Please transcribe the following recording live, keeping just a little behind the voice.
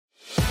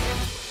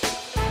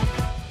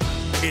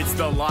It's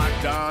the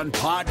Locked On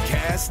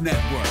Podcast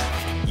Network,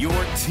 your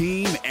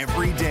team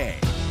every day.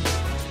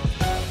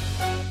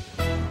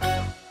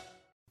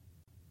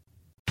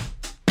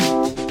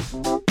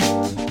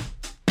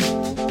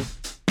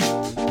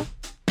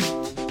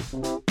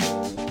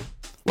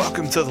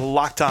 Welcome to the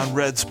Locked On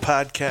Reds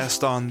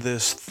podcast on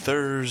this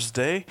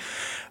Thursday.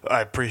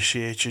 I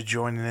appreciate you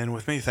joining in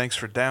with me. Thanks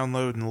for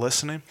downloading and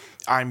listening.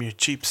 I'm your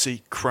cheap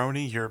seat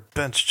crony, your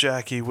bench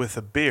jockey with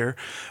a beer.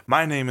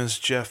 My name is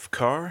Jeff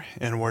Carr,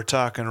 and we're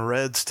talking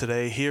Reds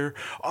today here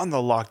on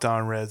the Locked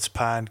On Reds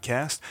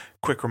podcast.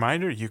 Quick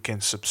reminder, you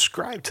can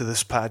subscribe to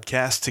this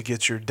podcast to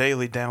get your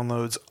daily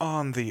downloads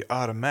on the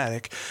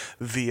automatic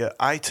via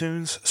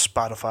iTunes,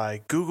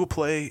 Spotify, Google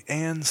Play,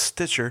 and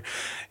Stitcher.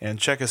 And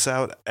check us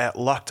out at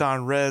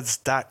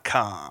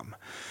lockedonreds.com.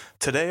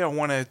 Today I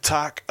want to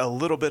talk a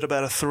little bit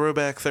about a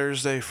Throwback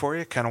Thursday for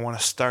you. Kind of want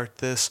to start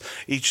this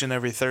each and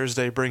every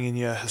Thursday bringing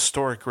you a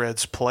historic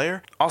Reds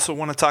player. Also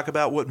want to talk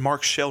about what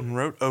Mark Sheldon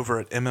wrote over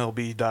at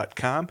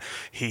MLB.com.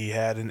 He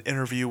had an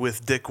interview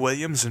with Dick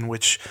Williams in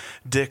which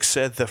Dick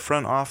said the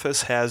front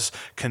office has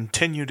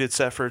continued its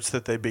efforts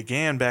that they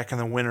began back in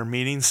the winter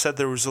meetings. Said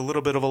there was a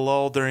little bit of a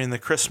lull during the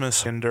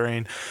Christmas and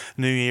during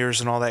New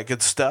Year's and all that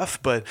good stuff,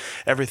 but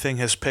everything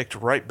has picked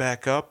right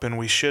back up and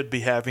we should be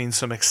having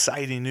some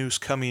exciting news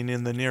coming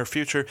in the near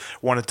future.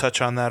 Want to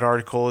touch on that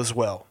article as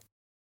well.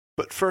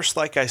 But first,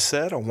 like I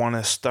said, I want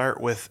to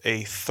start with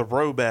a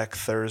Throwback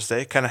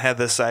Thursday. Kind of had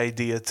this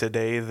idea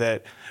today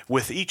that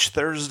with each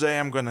Thursday,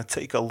 I'm going to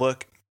take a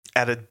look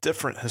at a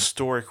different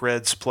historic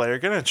Reds player.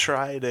 Going to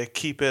try to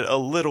keep it a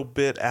little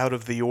bit out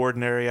of the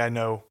ordinary. I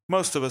know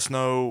most of us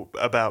know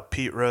about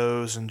Pete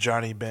Rose and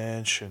Johnny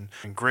Bench and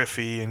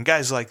Griffey and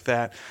guys like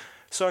that.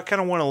 So I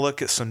kind of want to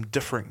look at some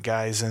different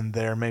guys in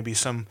there, maybe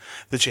some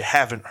that you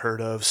haven't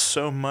heard of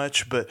so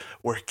much, but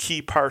were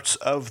key parts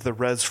of the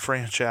Reds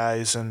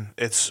franchise and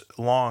its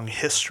long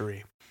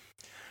history.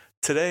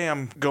 Today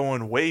I'm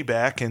going way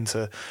back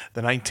into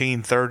the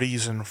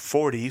 1930s and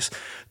 40s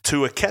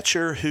to a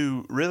catcher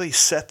who really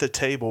set the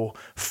table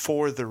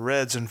for the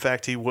Reds. In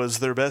fact, he was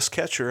their best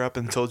catcher up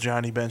until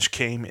Johnny Bench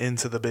came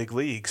into the big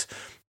leagues.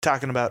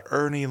 Talking about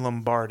Ernie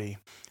Lombardi.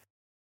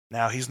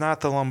 Now, he's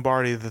not the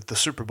Lombardi that the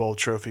Super Bowl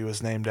trophy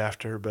was named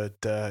after,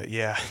 but that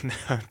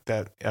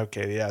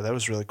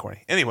was really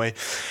corny. Anyway,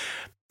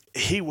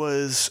 he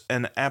was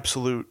an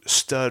absolute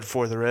stud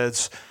for the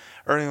Reds.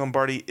 Ernie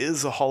Lombardi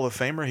is a Hall of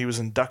Famer. He was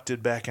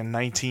inducted back in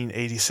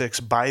 1986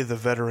 by the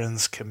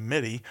Veterans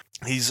Committee.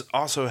 He's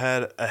also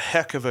had a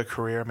heck of a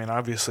career. I mean,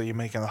 obviously, you're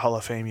making the Hall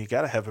of Fame, you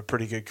got to have a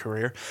pretty good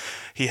career.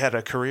 He had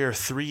a career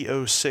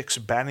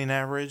 .306 batting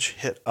average,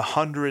 hit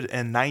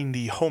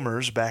 190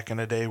 homers back in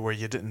a day where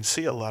you didn't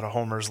see a lot of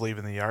homers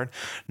leaving the yard,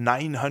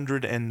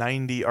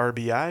 990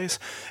 RBIs,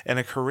 and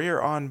a career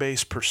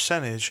on-base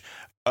percentage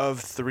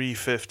of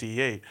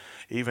 .358.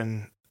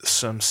 Even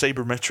some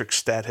sabermetric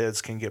stat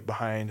heads can get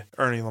behind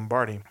Ernie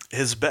Lombardi.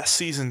 His best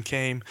season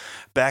came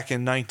back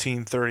in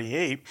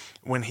 1938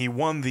 when he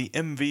won the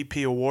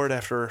MVP award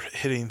after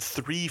hitting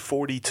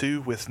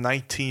 .342 with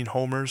 19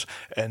 homers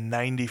and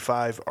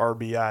 95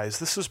 RBIs.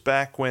 This is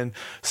back when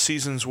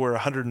seasons were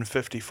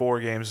 154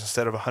 games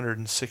instead of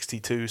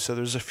 162, so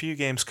there's a few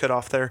games cut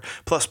off there.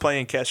 Plus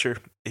playing catcher,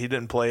 he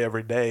didn't play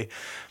every day.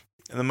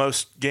 And the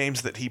most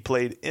games that he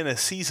played in a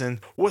season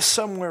was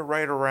somewhere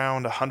right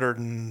around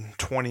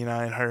 129,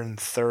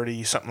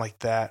 130, something like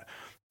that.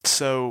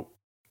 So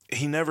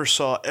he never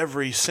saw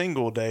every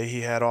single day.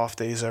 He had off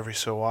days every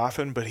so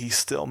often, but he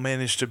still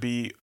managed to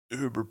be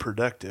uber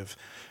productive.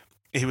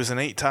 He was an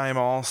 8-time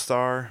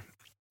All-Star.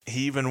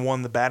 He even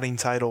won the batting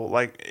title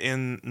like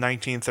in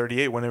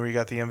 1938 whenever he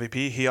got the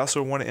MVP. He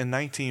also won it in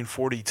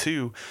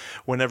 1942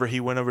 whenever he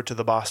went over to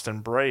the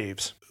Boston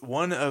Braves.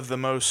 One of the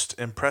most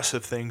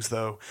impressive things,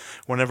 though,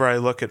 whenever I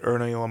look at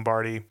Ernie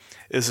Lombardi,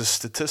 is a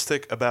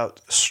statistic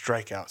about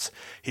strikeouts.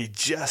 He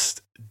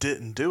just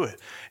didn't do it.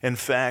 In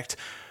fact,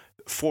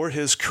 for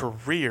his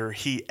career,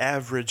 he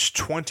averaged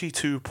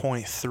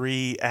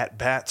 22.3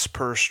 at-bats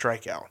per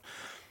strikeout,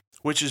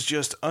 which is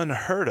just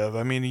unheard of.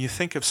 I mean, you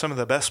think of some of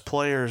the best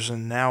players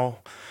and now,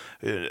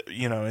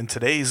 in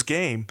today's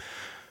game,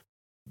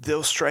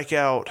 they'll strike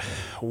out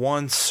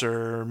once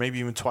or maybe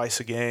even twice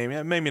a game.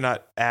 Yeah, maybe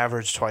not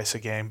average twice a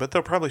game, but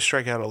they'll probably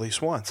strike out at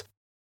least once.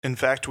 In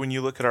fact, when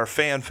you look at our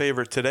fan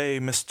favorite today,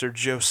 Mr.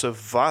 Joseph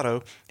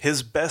Votto,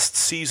 his best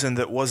season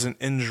that wasn't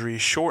injury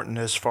shortened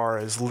as far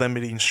as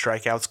limiting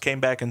strikeouts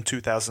came back in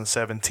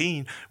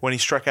 2017 when he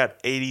struck out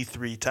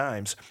 83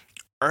 times.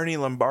 Ernie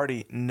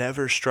Lombardi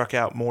never struck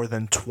out more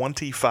than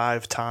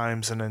 25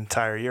 times an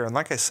entire year. And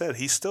like I said,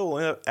 he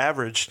still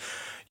averaged,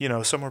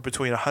 somewhere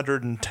between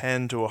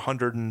 110 to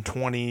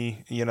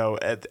 120,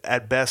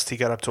 at best he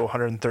got up to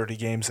 130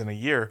 games in a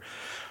year.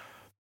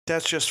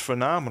 That's just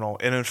phenomenal.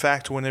 And in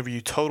fact, whenever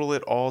you total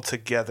it all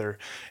together,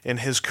 in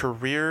his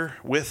career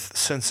with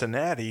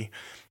Cincinnati,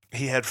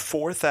 he had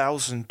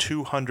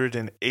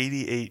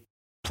 4,288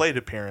 plate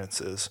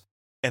appearances,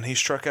 and he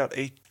struck out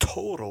a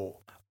total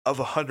of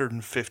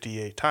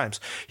 158 times.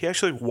 He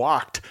actually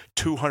walked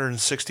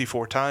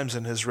 264 times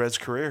in his Reds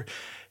career.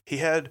 He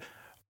had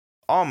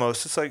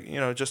it's like,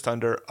 just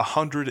under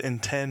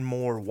 110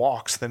 more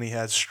walks than he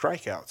had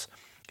strikeouts.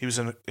 He was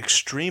an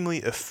extremely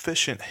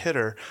efficient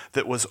hitter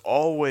that was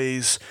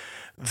always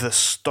the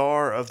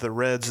star of the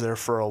Reds there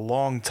for a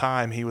long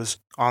time. He was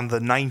on the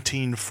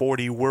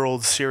 1940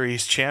 World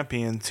Series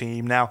champion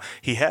team. Now,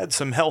 he had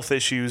some health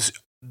issues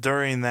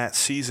during that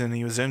season.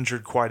 He was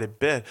injured quite a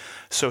bit,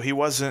 so he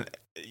wasn't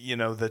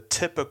the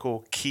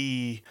typical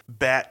key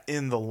bat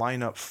in the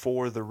lineup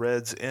for the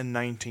Reds in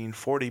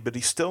 1940, but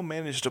he still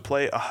managed to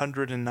play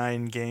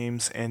 109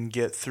 games and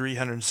get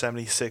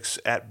 376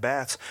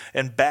 at-bats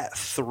and bat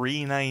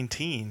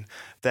 .319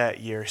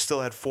 that year. He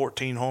still had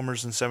 14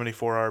 homers and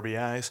 74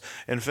 RBIs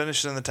and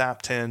finished in the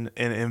top 10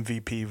 in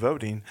MVP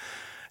voting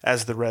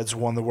as the Reds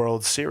won the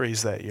World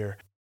Series that year.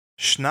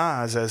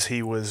 Schnoz, as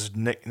he was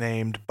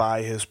nicknamed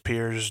by his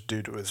peers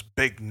due to his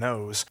big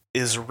nose,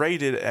 is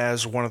rated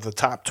as one of the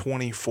top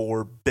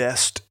 24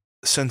 best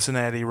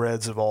Cincinnati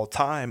Reds of all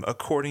time,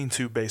 according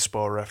to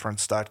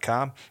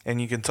BaseballReference.com. And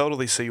you can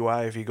totally see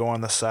why if you go on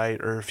the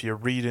site or if you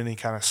read any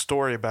kind of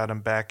story about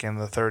him back in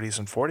the 30s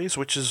and 40s,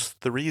 which is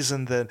the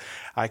reason that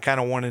I kind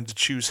of wanted to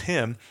choose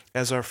him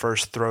as our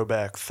first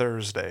Throwback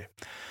Thursday.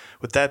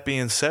 With that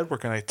being said, we're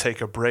going to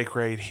take a break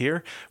right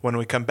here. When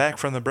we come back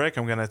from the break,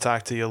 I'm going to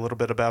talk to you a little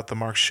bit about the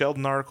Mark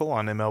Sheldon article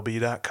on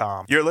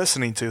MLB.com. You're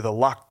listening to the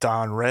Locked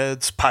On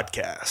Reds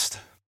podcast.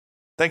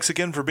 Thanks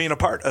again for being a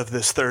part of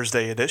this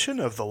Thursday edition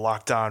of the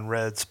Locked On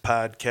Reds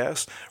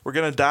podcast. We're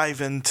going to dive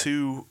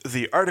into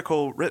the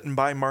article written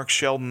by Mark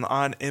Sheldon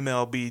on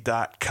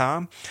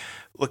MLB.com.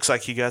 Looks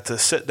like he got to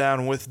sit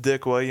down with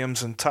Dick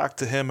Williams and talk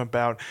to him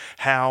about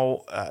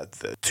how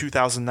the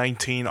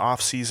 2019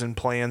 offseason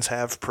plans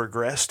have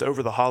progressed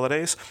over the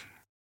holidays.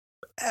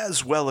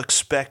 As well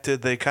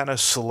expected, they kind of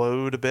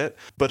slowed a bit.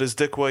 But as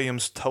Dick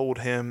Williams told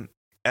him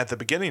at the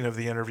beginning of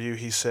the interview,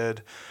 he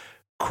said,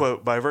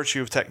 quote, "By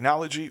virtue of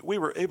technology, we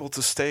were able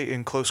to stay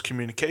in close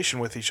communication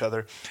with each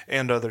other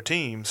and other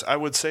teams. I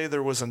would say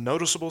there was a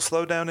noticeable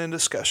slowdown in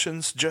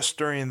discussions just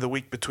during the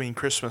week between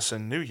Christmas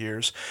and New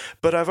Year's,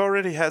 but I've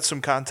already had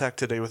some contact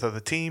today with other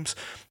teams.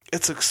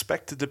 It's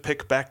expected to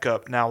pick back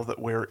up now that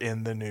we're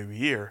in the new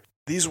year."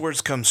 These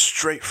words come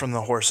straight from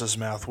the horse's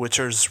mouth, which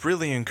is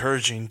really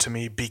encouraging to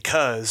me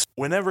because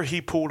whenever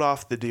he pulled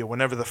off the deal,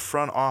 whenever the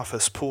front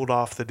office pulled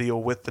off the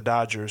deal with the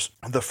Dodgers,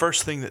 the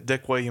first thing that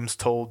Dick Williams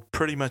told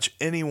pretty much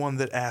anyone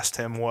that asked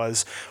him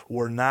was,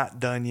 "We're not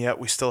done yet.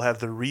 We still have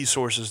the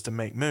resources to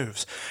make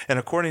moves." And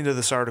according to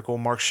this article,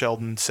 Mark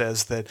Sheldon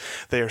says that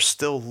they are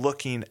still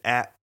looking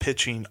at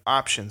pitching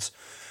options,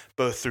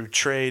 both through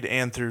trade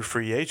and through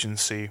free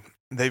agency.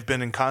 They've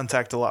been in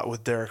contact a lot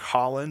with Derek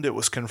Holland. It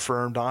was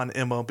confirmed on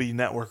MLB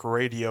Network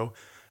Radio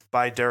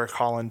by Derek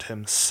Holland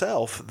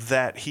himself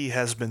that he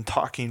has been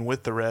talking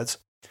with the Reds.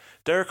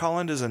 Derek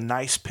Holland is a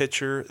nice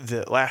pitcher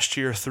that last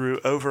year threw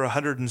over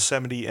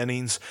 170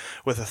 innings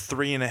with a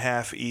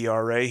 3.5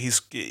 ERA.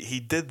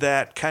 He did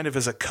that kind of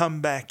as a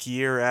comeback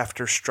year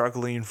after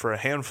struggling for a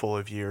handful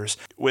of years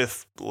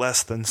with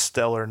less than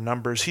stellar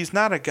numbers. He's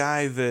not a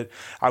guy that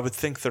I would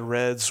think the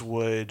Reds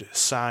would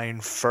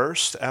sign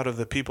first out of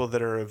the people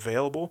that are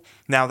available.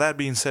 Now, that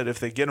being said, if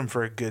they get him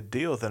for a good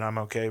deal, then I'm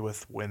okay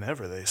with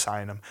whenever they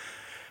sign him.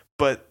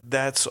 But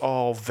that's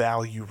all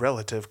value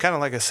relative. Kind of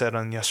like I said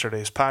on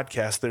yesterday's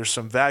podcast, there's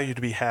some value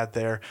to be had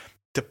there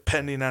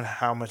depending on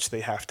how much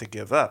they have to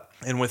give up.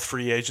 And with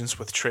free agents,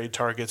 with trade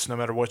targets, no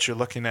matter what you're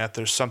looking at,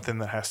 there's something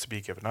that has to be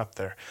given up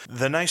there.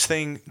 The nice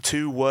thing,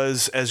 too,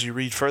 was as you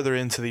read further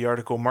into the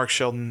article, Mark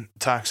Sheldon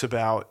talks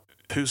about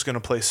who's going to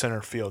play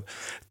center field.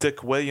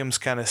 Dick Williams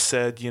kind of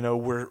said,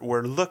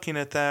 we're looking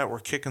at that. We're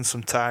kicking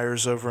some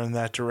tires over in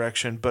that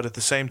direction. But at the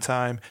same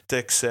time,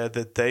 Dick said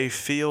that they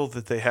feel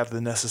that they have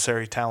the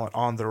necessary talent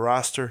on the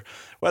roster,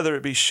 whether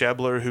it be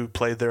Schebler, who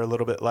played there a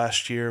little bit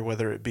last year,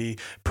 whether it be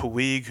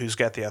Puig, who's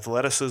got the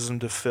athleticism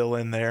to fill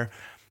in there.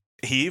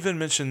 He even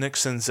mentioned Nick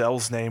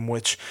Senzel's name,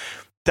 which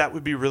that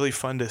would be really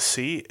fun to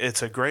see.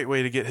 It's a great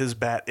way to get his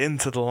bat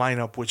into the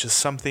lineup, which is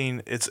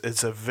something,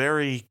 it's a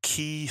very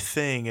key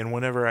thing. And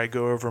whenever I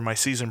go over my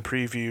season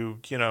preview,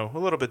 a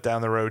little bit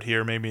down the road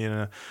here, maybe in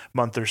a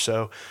month or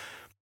so,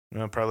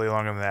 probably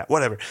longer than that,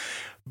 whatever.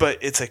 But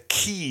it's a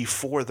key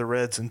for the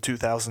Reds in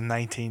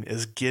 2019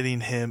 is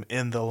getting him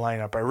in the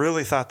lineup. I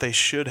really thought they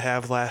should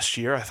have last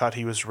year. I thought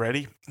he was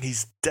ready.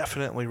 He's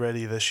definitely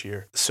ready this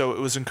year. So it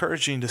was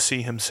encouraging to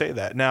see him say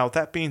that. Now,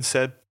 that being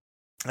said,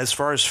 as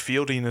far as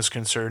fielding is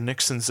concerned, Nick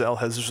Senzel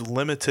has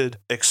limited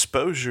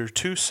exposure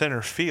to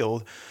center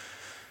field.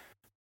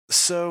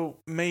 So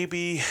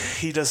maybe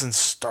he doesn't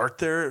start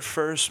there at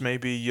first.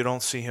 Maybe you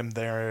don't see him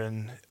there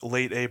in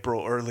late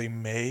April, early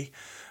May.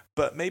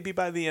 But maybe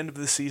by the end of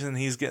the season,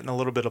 he's getting a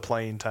little bit of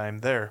playing time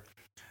there.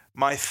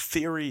 My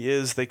theory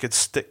is they could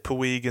stick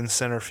Puig in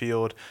center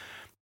field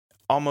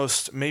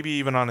almost maybe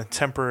even on a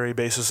temporary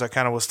basis. I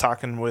kind of was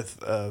talking with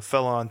a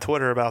fellow on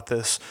Twitter about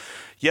this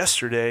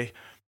yesterday,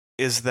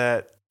 is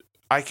that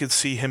I could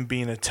see him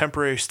being a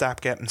temporary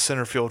stopgap in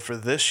center field for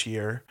this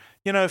year,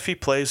 if he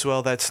plays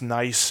well, that's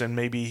nice, and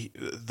maybe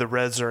the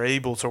Reds are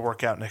able to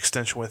work out an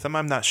extension with him.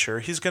 I'm not sure.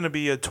 He's going to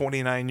be a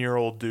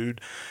 29-year-old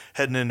dude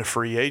heading into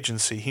free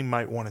agency. He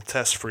might want to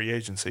test free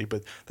agency,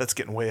 but that's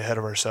getting way ahead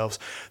of ourselves.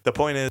 The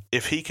point is,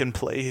 if he can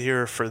play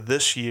here for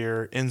this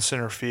year in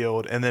center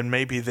field, and then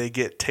maybe they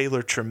get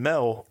Taylor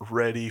Trammell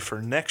ready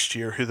for next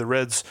year, who the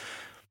Reds,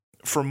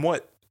 from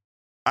what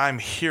I'm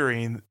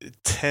hearing,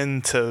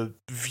 tend to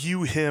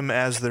view him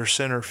as their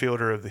center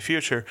fielder of the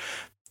future,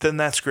 then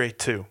that's great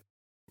too.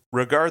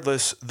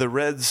 Regardless, the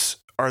Reds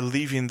are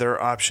leaving their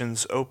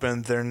options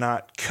open. They're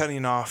not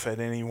cutting off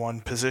at any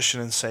one position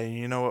and saying,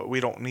 you know what,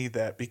 we don't need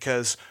that.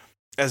 Because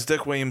as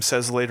Dick Williams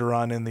says later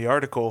on in the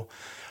article,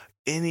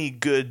 any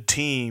good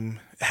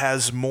team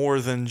has more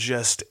than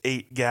just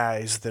 8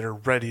 guys that are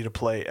ready to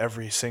play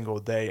every single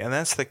day. And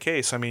that's the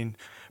case. I mean,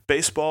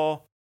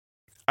 baseball,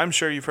 I'm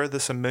sure you've heard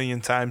this a million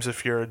times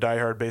if you're a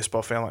diehard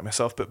baseball fan like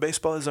myself, but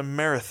baseball is a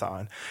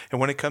marathon. And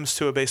when it comes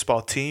to a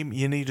baseball team,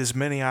 you need as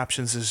many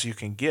options as you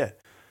can get.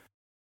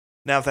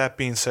 Now, that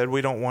being said,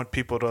 we don't want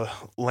people to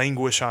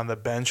languish on the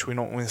bench. We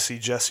don't want to see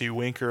Jesse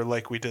Winker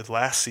like we did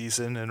last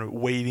season and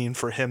waiting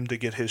for him to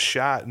get his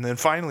shot. And then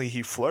finally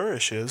he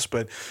flourishes,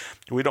 but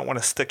we don't want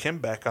to stick him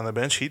back on the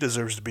bench. He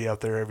deserves to be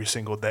out there every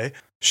single day.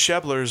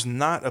 Schebler's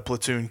not a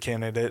platoon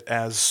candidate,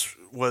 as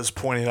was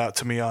pointed out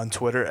to me on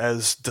Twitter,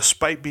 as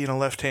despite being a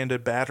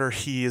left-handed batter,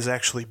 he is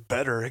actually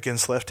better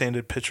against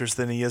left-handed pitchers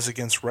than he is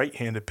against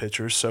right-handed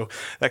pitchers. So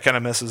that kind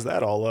of messes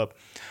that all up.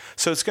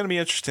 So it's going to be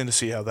interesting to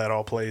see how that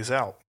all plays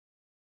out.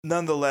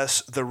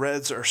 Nonetheless, the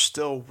Reds are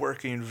still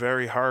working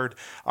very hard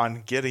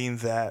on getting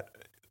that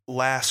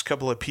last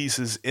couple of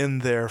pieces in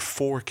there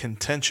for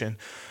contention.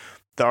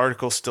 The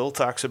article still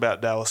talks about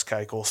Dallas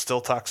Keuchel,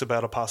 still talks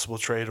about a possible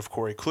trade of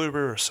Corey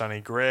Kluber or Sonny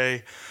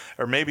Gray,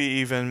 or maybe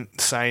even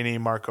signing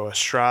Marco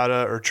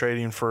Estrada or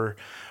trading for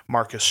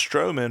Marcus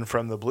Stroman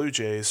from the Blue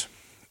Jays.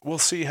 We'll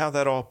see how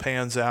that all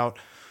pans out.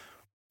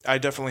 I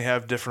definitely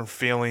have different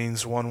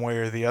feelings one way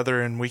or the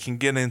other, and we can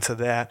get into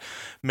that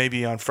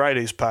maybe on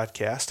Friday's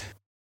podcast.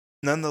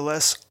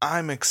 Nonetheless,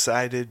 I'm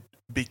excited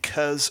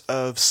because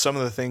of some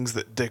of the things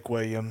that Dick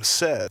Williams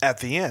said at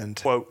the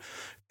end. Quote,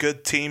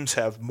 good teams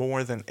have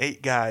more than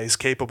 8 guys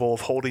capable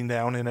of holding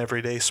down an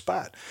everyday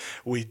spot.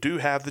 We do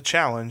have the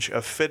challenge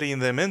of fitting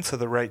them into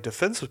the right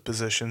defensive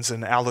positions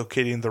and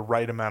allocating the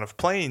right amount of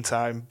playing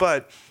time,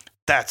 but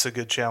that's a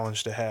good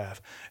challenge to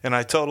have. And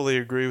I totally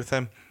agree with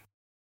him.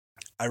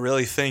 I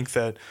really think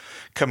that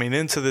coming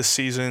into this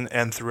season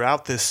and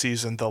throughout this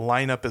season, the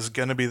lineup is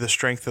going to be the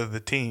strength of the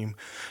team.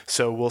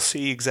 So we'll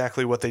see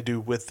exactly what they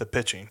do with the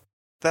pitching.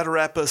 That'll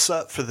wrap us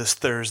up for this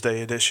Thursday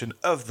edition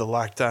of the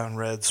Locked On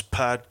Reds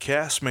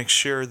podcast. Make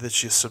sure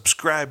that you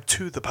subscribe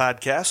to the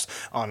podcast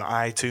on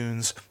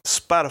iTunes,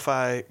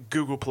 Spotify,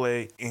 Google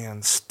Play,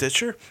 and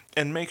Stitcher.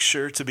 And make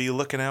sure to be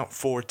looking out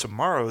for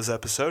tomorrow's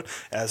episode,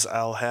 as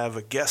I'll have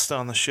a guest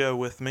on the show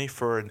with me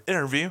for an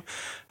interview.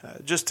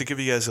 Just to give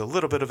you guys a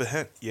little bit of a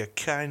hint, you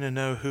kind of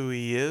know who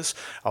he is.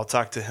 I'll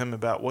talk to him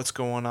about what's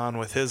going on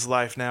with his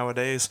life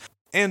nowadays.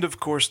 And, of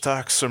course,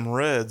 talk some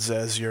Reds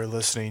as you're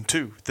listening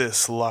to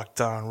this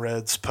Locked On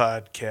Reds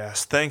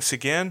podcast. Thanks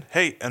again.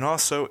 Hey, and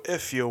also,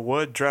 if you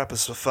would, drop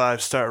us a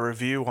 5-star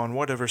review on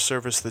whatever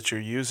service that you're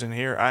using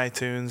here,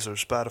 iTunes or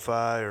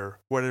Spotify or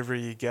whatever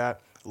you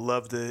got.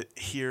 Love to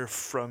hear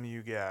from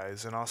you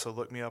guys. And also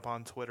look me up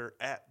on Twitter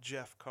at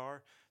Jeff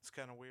Carr. It's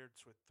kind of weird.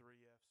 It's with 3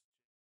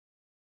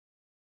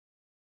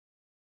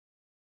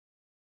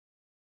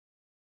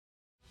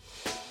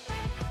 F's.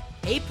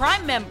 Hey,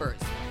 Prime members,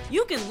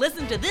 you can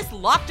listen to this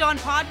Locked On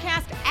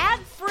podcast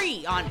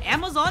ad-free on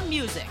Amazon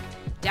Music.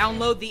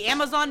 Download the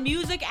Amazon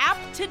Music app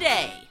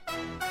today.